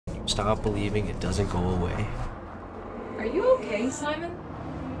Stop believing it doesn't go away. Are you okay, Simon?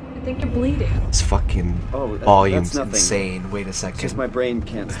 I think you're bleeding. This fucking volume's insane. Wait a second. It's just my brain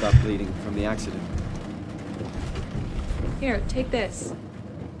can't stop bleeding from the accident. Here, take this.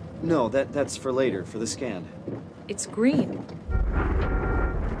 No, that's for later, for the scan. It's green.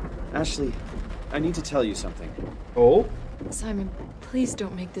 Ashley, I need to tell you something. Oh? Simon, please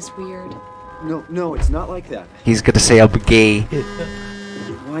don't make this weird. No, it's not like that. He's gonna say I'm gay.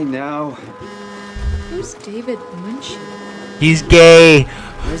 Why now? Who's David Munchie? He's gay!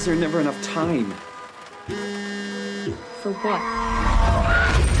 Why is there never enough time? For what?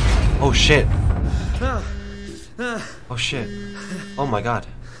 Oh shit. Oh shit. Oh my god.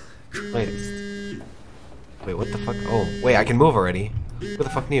 Wait. Wait, what the fuck? Oh, wait, I can move already. Who the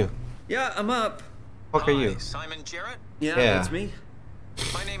fuck knew? Yeah, I'm up. Fuck are you? Simon Jarrett? Yeah, that's me.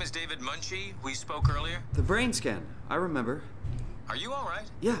 My name is David Munchie. We spoke earlier. The brain scan. I remember. Are you alright?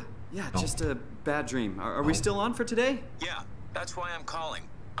 Yeah, just a bad dream. Are we still on for today? Yeah, that's why I'm calling.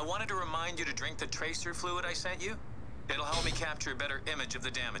 I wanted to remind you to drink the tracer fluid I sent you. It'll help me capture a better image of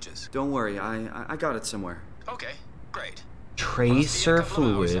the damages. Don't worry, I got it somewhere. Okay, great. Tracer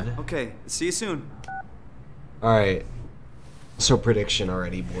fluid. Okay, see you soon. Alright. So prediction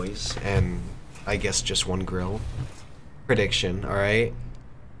already, boys. And I guess just one grill. Prediction, alright?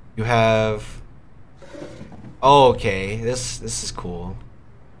 You have... Oh, okay. This is cool.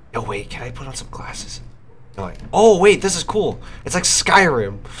 Oh, wait, can I put on some glasses? No, wait. Oh, wait, this is cool. It's like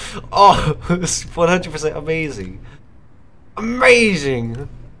Skyrim. Oh, this is 100% amazing. Amazing!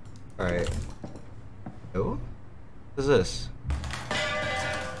 Alright. Oh? What is this?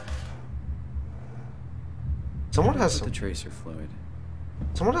 Someone has the tracer fluid.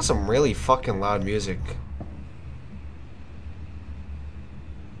 Someone has some really fucking loud music.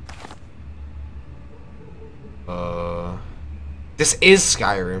 This is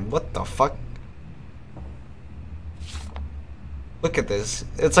Skyrim. What the fuck? Look at this.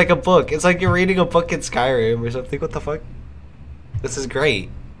 It's like a book. It's like you're reading a book in Skyrim or something. What the fuck? This is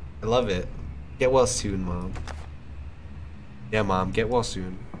great. I love it. Get well soon, Mom. Yeah, Mom. Get well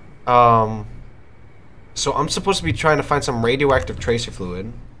soon. So I'm supposed to be trying to find some radioactive tracer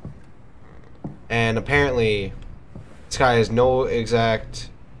fluid. And apparently, this guy has no exact...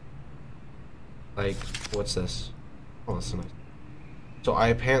 Like, what's this? Oh, that's nice. So I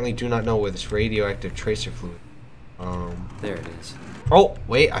apparently do not know where this radioactive tracer fluid... There it is. Oh,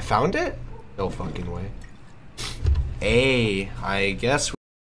 wait, I found it? No fucking way. Hey, I guess...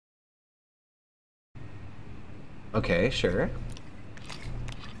 Okay, sure.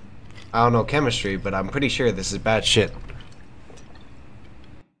 I don't know chemistry, but I'm pretty sure this is bad shit.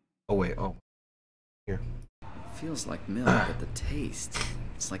 Oh, wait, oh. Here. Feels like milk, but the taste,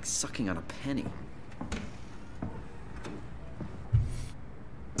 it's like sucking on a penny.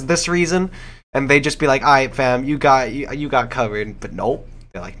 This reason, and they just be like, alright fam, you got covered, but nope.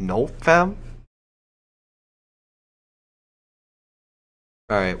 They're like, nope fam.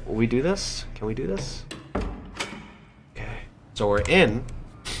 Alright, will we do this? Can we do this? Okay. So we're in.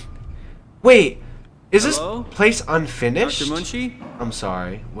 Wait, is Hello? this place unfinished? Dr. Munchie? I'm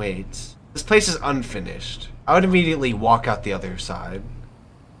sorry, wait. This place is unfinished. I would immediately walk out the other side.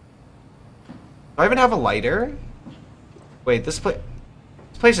 Do I even have a lighter? Wait, this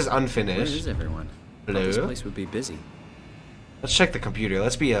place is unfinished. Where is everyone? Hello? This place would be busy. Let's check the computer.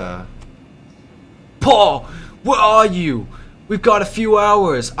 Let's be Paul, where are you? We've got a few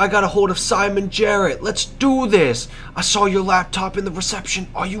hours. I got a hold of Simon Jarrett. Let's do this. I saw your laptop in the reception.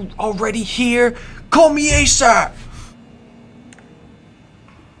 Are you already here? Call me ASAP.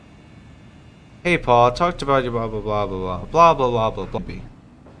 Hey Paul, I talked about you blah blah blah blah blah blah blah blah blah blah.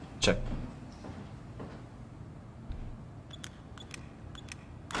 Check.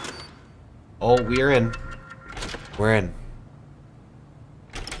 Oh, we're in. We're in.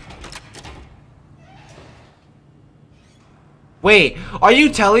 Wait, are you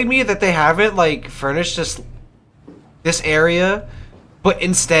telling me that they haven't like furnished this area, but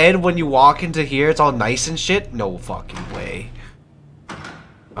instead when you walk into here it's all nice and shit? No fucking way. I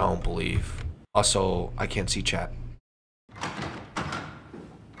don't believe. Also, I can't see chat.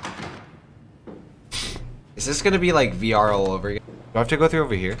 Is this gonna be like VR all over again? Do I have to go through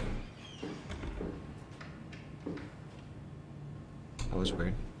over here? That was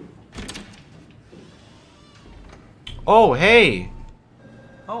weird. Oh, hey!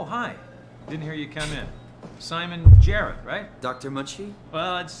 Oh, hi. Didn't hear you come in. Simon Jarrett, right? Dr. Munchie?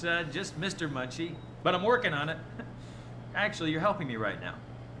 Well, it's just Mr. Munchie, but I'm working on it. Actually, you're helping me right now.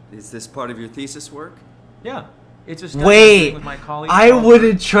 Is this part of your thesis work? Yeah, It's a study I'm doing Wait, with my colleague I Paul.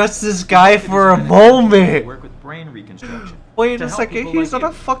 wouldn't trust this guy It is for a an moment. Work with brain reconstruction. Wait to a help second, people he's like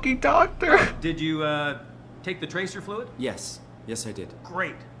not a you. fucking doctor. Did you take the tracer fluid? Yes. Yes, I did.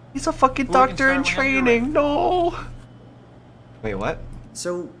 Great. He's a fucking Well, we can doctor in start whenever you're training. No. Wait, what?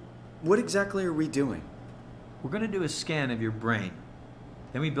 So, what exactly are we doing? We're going to do a scan of your brain.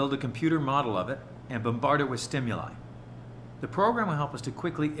 Then we build a computer model of it and bombard it with stimuli. The program will help us to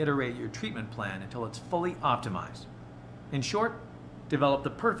quickly iterate your treatment plan until it's fully optimized. In short, develop the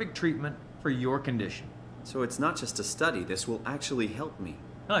perfect treatment for your condition. So it's not just a study, this will actually help me.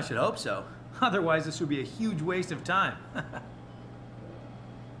 Well, I should hope so. Otherwise, this would be a huge waste of time.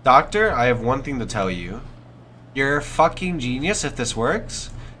 Doctor, I have one thing to tell you. You're a fucking genius if this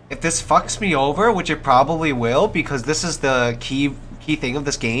works. If this fucks me over, which it probably will, because this is the key thing of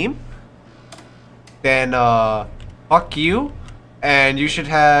this game, then fuck you, and you should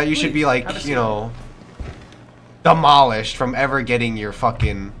be like, you know, demolished from ever getting your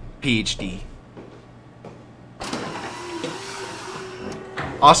fucking PhD.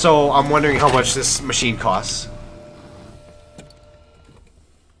 Also, I'm wondering how much this machine costs.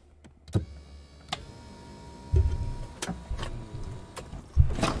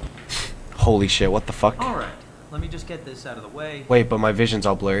 Holy shit, what the fuck? All right, let me just get this out of the way. Wait, but my vision's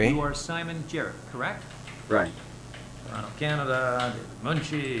all blurry. You are Simon Jarrett, correct? Right. Toronto, Canada, David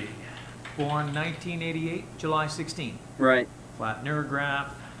Munchie. Born 1988, July 16. Right. Flat neurograph,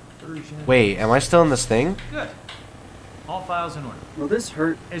 version. Wait, am I still in this thing? Good. All files in order. Will this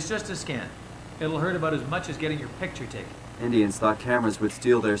hurt? It's just a scan. It'll hurt about as much as getting your picture taken. Indians thought cameras would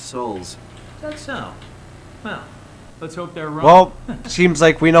steal their souls. Is that so? Well, let's hope they're wrong. Well, seems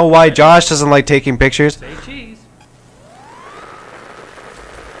like we know why Josh doesn't like taking pictures. Say cheese.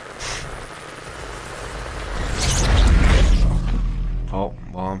 Oh,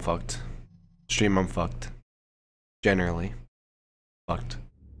 well, I'm fucked. Stream, I'm fucked. Generally. Fucked.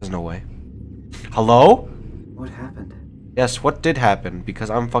 There's no way. Hello? What happened? Yes, what did happen? Because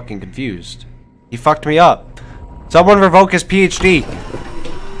I'm fucking confused. He fucked me up. Someone revoke his PhD.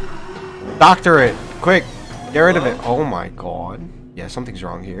 Doctor it. Quick. Get rid of it. Oh my god. Yeah, something's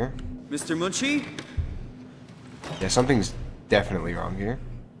wrong here. Mr. Munchie? Yeah, something's definitely wrong here.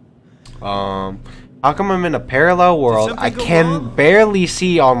 How come I'm in a parallel world? I can barely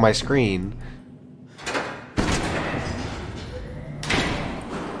see on my screen.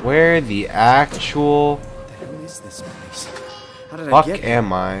 Where the actual What the hell is this place? How did I fuck get here?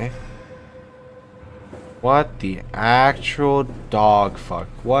 am I? What the actual dog fuck?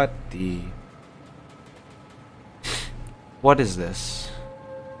 What the... What is this?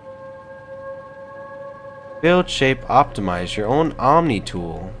 Build, shape, optimize your own Omni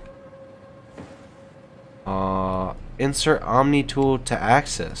tool. Insert Omni tool to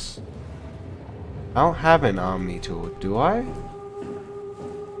access. I don't have an Omni tool, do I?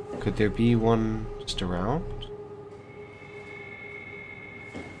 Could there be one just around?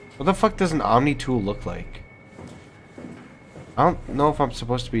 What the fuck does an Omni tool look like? I don't know if I'm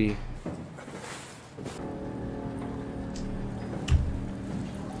supposed to be...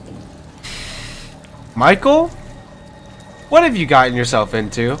 Michael? What have you gotten yourself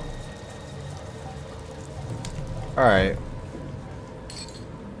into? Alright.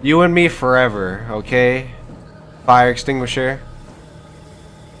 You and me forever, okay? Fire extinguisher.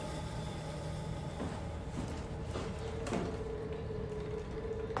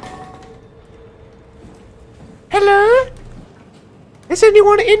 Hello? Is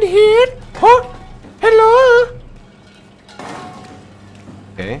anyone in here? Huh? Hello?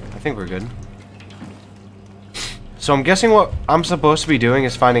 Okay, I think we're good. So I'm guessing what I'm supposed to be doing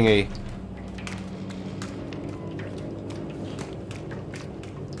is finding a...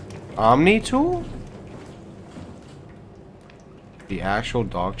 Omni tool? The actual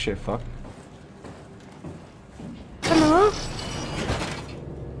dog shit fuck. Hello?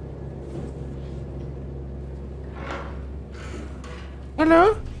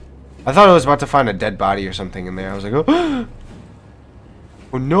 Hello? I thought I was about to find a dead body or something in there. I was like, oh,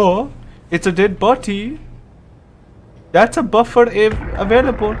 oh no, it's a dead body. That's a buffer if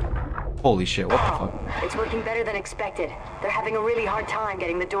available. Holy shit, what the fuck? It's working better than expected. They're having a really hard time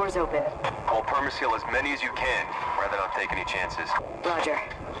getting the doors open. I'll permaseal as many as you can, rather not take any chances. Roger.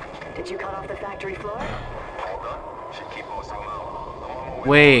 Did you cut off the factory floor? All done? Should keep most of them out. I'm on my way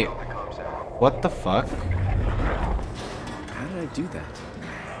Wait, to the comms center. what the fuck? How did I do that?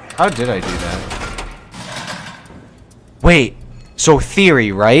 How did I do that? Wait, so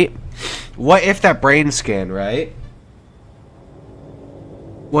theory, right? What if that brain scan, right?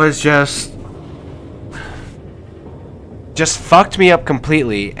 Was just fucked me up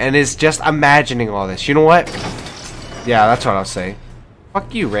completely and is just imagining all this. You know what? Yeah, that's what I'll say.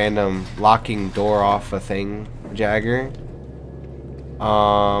 Fuck you, random locking door off a thing, Jagger.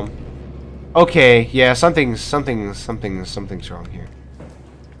 Okay, yeah, something's wrong here.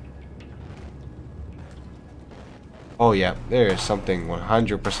 Oh yeah, there is something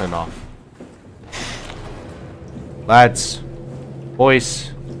 100% off. Lads,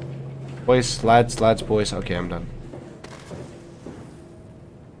 boys, lads, boys. Okay, I'm done.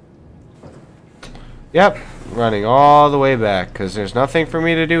 Yep, running all the way back because there's nothing for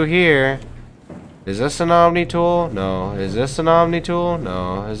me to do here. Is this an Omni tool? No. Is this an Omni tool?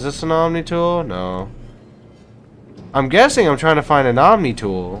 No. Is this an Omni tool? No. I'm guessing I'm trying to find an Omni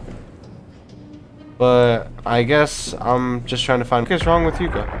tool. But I guess I'm just trying to find. What's wrong with you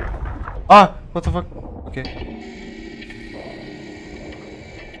guys? Ah, what the fuck? Okay.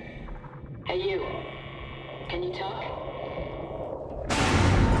 Hey you. Can you talk?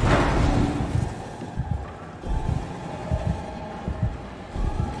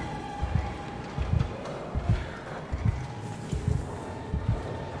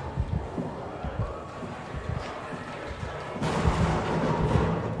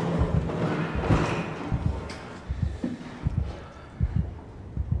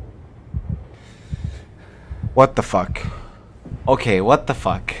 What the fuck? Okay, what the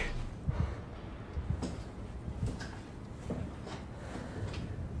fuck?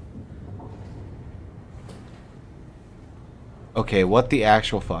 Okay, what the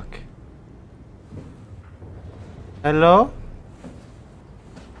actual fuck? Hello?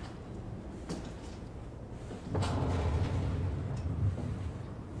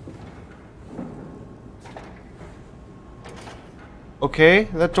 Okay,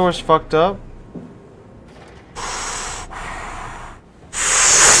 that door's fucked up.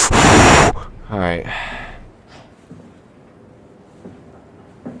 Alright.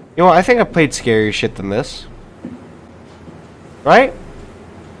 You know what, I think I played scarier shit than this. Right?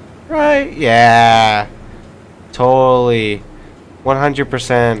 Right? Yeah. Totally.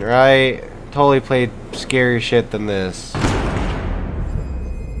 100%, right? Totally played scarier shit than this. I'm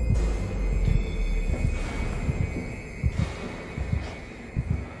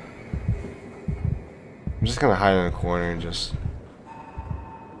just gonna hide in a corner and just...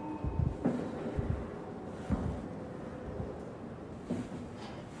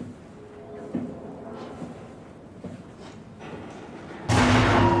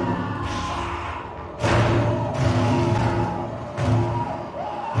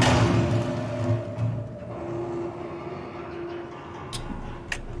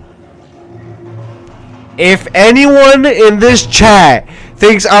 If anyone in this chat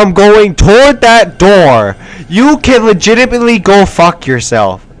thinks I'm going toward that door, you can legitimately go fuck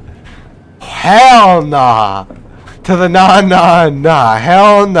yourself. Hell nah. To the nah.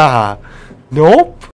 Hell nah. Nope.